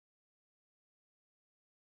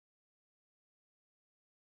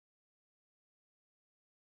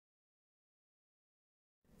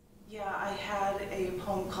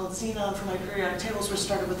called Xenon for my periodic tables, which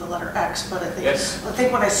started with the letter X, but I Yes.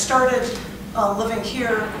 think when I started living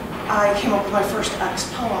here, I came up with my first X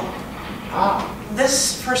poem. Ah.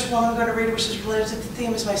 This first one I'm going to read, which is related to the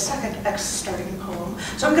theme, is my second X starting poem.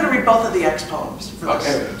 So I'm going to read both of the X poems for this.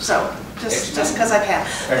 Okay. So, just because I can.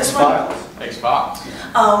 X-Files. X-Files.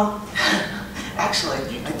 Actually,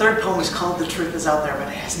 my third poem is called The Truth Is Out There, but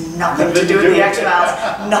it has nothing to do with the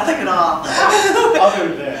X-Files. Nothing at all.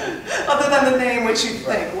 Other than the name, which you'd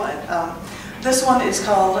think, what? This one is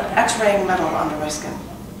called X-Raying Metal Under My Skin.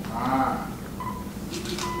 Ah.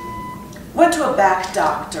 Went to a back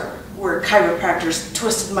doctor, where chiropractors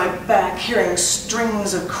twisted my back, hearing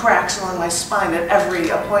strings of cracks along my spine at every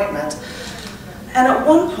appointment. And at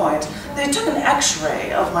one point, they took an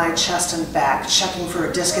X-ray of my chest and back, checking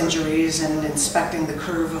for disc injuries and inspecting the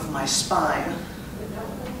curve of my spine.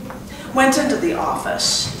 Went into the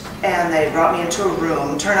office, and they brought me into a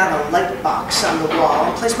room, turned on a light box on the wall,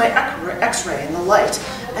 and placed my X-ray in the light,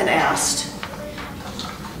 and asked,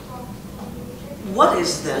 "What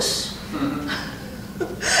is this?"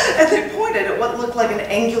 And they pointed at what looked like an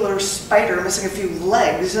angular spider missing a few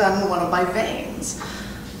legs on one of my veins.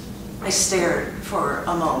 I stared for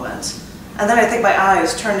a moment, and then I think my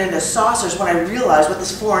eyes turned into saucers when I realized what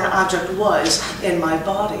this foreign object was in my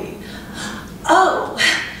body. "Oh,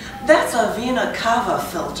 that's a Vena Cava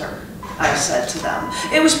filter," I said to them.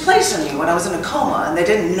 "It was placed in me when I was in a coma, and they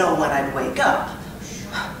didn't know when I'd wake up."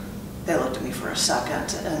 They looked at me for a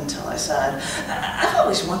second until I said, "I've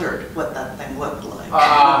always wondered what that thing looked like."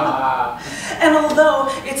 And although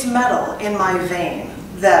it's metal in my vein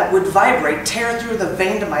that would vibrate, tear through the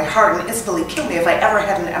vein to my heart, and instantly kill me if I ever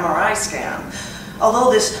had an MRI scan,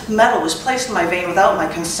 although this metal was placed in my vein without my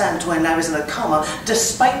consent when I was in a coma,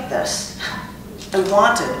 despite this, I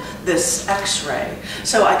wanted this X-ray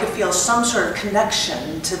so I could feel some sort of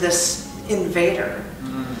connection to this invader.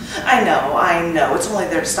 I know, it's only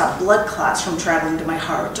there to stop blood clots from traveling to my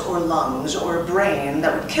heart or lungs or brain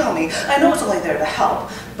that would kill me. I know it's only there to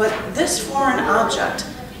help, but this foreign object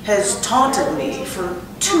has taunted me for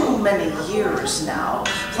too many years now,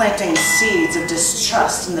 planting seeds of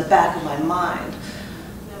distrust in the back of my mind.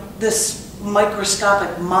 This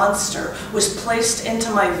microscopic monster was placed into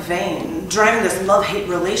my vein, driving this love-hate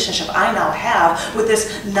relationship I now have with this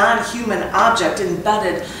non-human object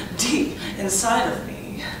embedded deep inside of me.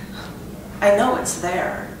 I know it's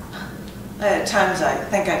there. At times I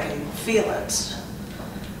think I can feel it.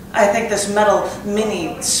 I think this metal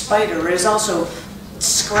mini spider is also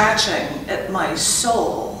scratching at my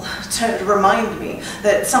soul to remind me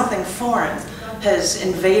that something foreign has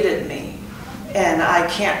invaded me and I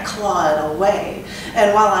can't claw it away.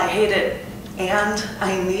 And while I hate it and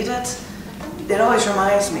I need it, it always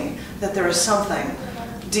reminds me that there is something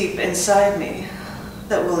deep inside me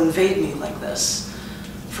that will invade me like this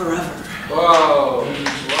forever. Whoa.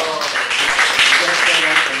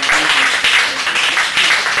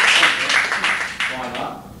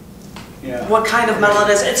 Yeah. What kind of metal it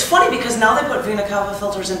is. It's funny because now they put Vena Cava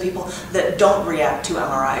filters in people that don't react to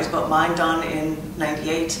MRIs, but mine done in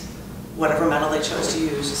 '98, whatever metal they chose to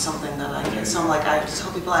use is something that I get. So I'm like, I have to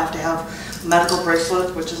tell people I have to have a medical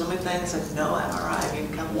bracelet, which is a big thing. It's like, no MRI,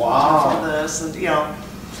 Vena Cava filter for this, and you know,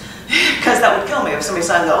 because that would kill me if somebody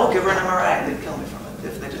said, "Oh, give her an MRI," and they'd kill me from it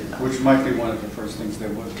if they didn't know. Which might be one of the first things they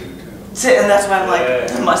would do too. So, and that's why I'm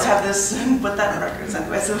like, I must have this and put that in records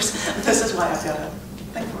anyway. So this is why I've got to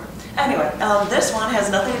think for it. Anyway, this one has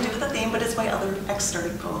nothing to do with the theme, but it's my other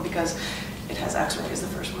X-starting poem because it has X-rays, the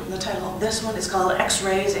first word in the title. This one is called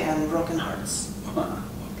X-Rays and Broken Hearts. Okay.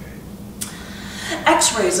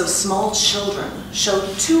 X-rays of small children show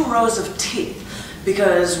 2 rows of teeth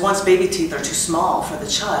because once baby teeth are too small for the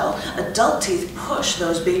child, adult teeth push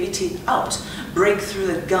those baby teeth out, break through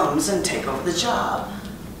the gums, and take over the job.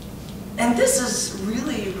 And this is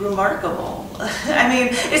really remarkable. I mean,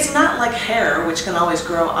 it's not like hair, which can always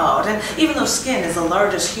grow out. And even though skin is the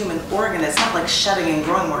largest human organ, it's not like shedding and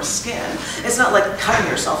growing more skin. It's not like cutting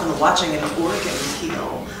yourself and watching an organ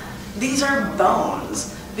heal. These are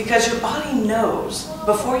bones, because your body knows,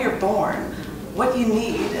 before you're born, what you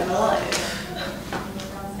need in life.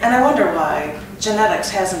 And I wonder why genetics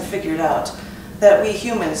hasn't figured out that we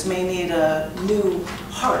humans may need a new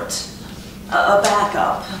heart, a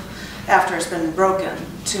backup, after it's been broken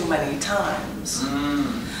too many times.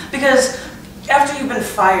 Because after you've been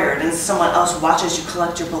fired and someone else watches you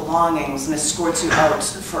collect your belongings and escorts you out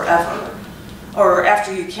forever, or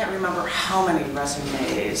after you can't remember how many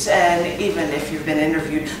resumes, and even if you've been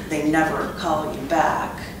interviewed, they never call you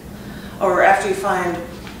back, or after you find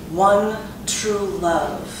one true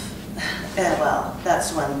love, well,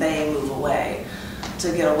 that's when they move away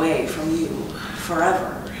to get away from you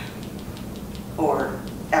forever. or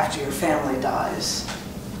after your family dies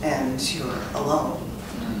and you're alone.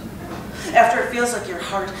 After it feels like your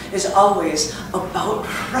heart is always about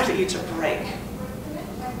ready to break.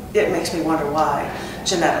 It makes me wonder why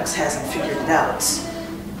genetics hasn't figured it out.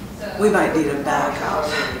 We might need a backup.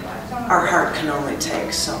 Our heart can only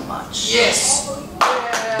take so much. Yes!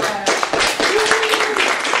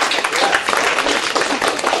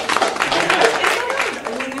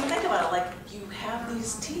 I mean, you think about it, like, you have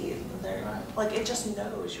these teeth, and they're, like, it just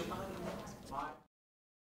knows your body.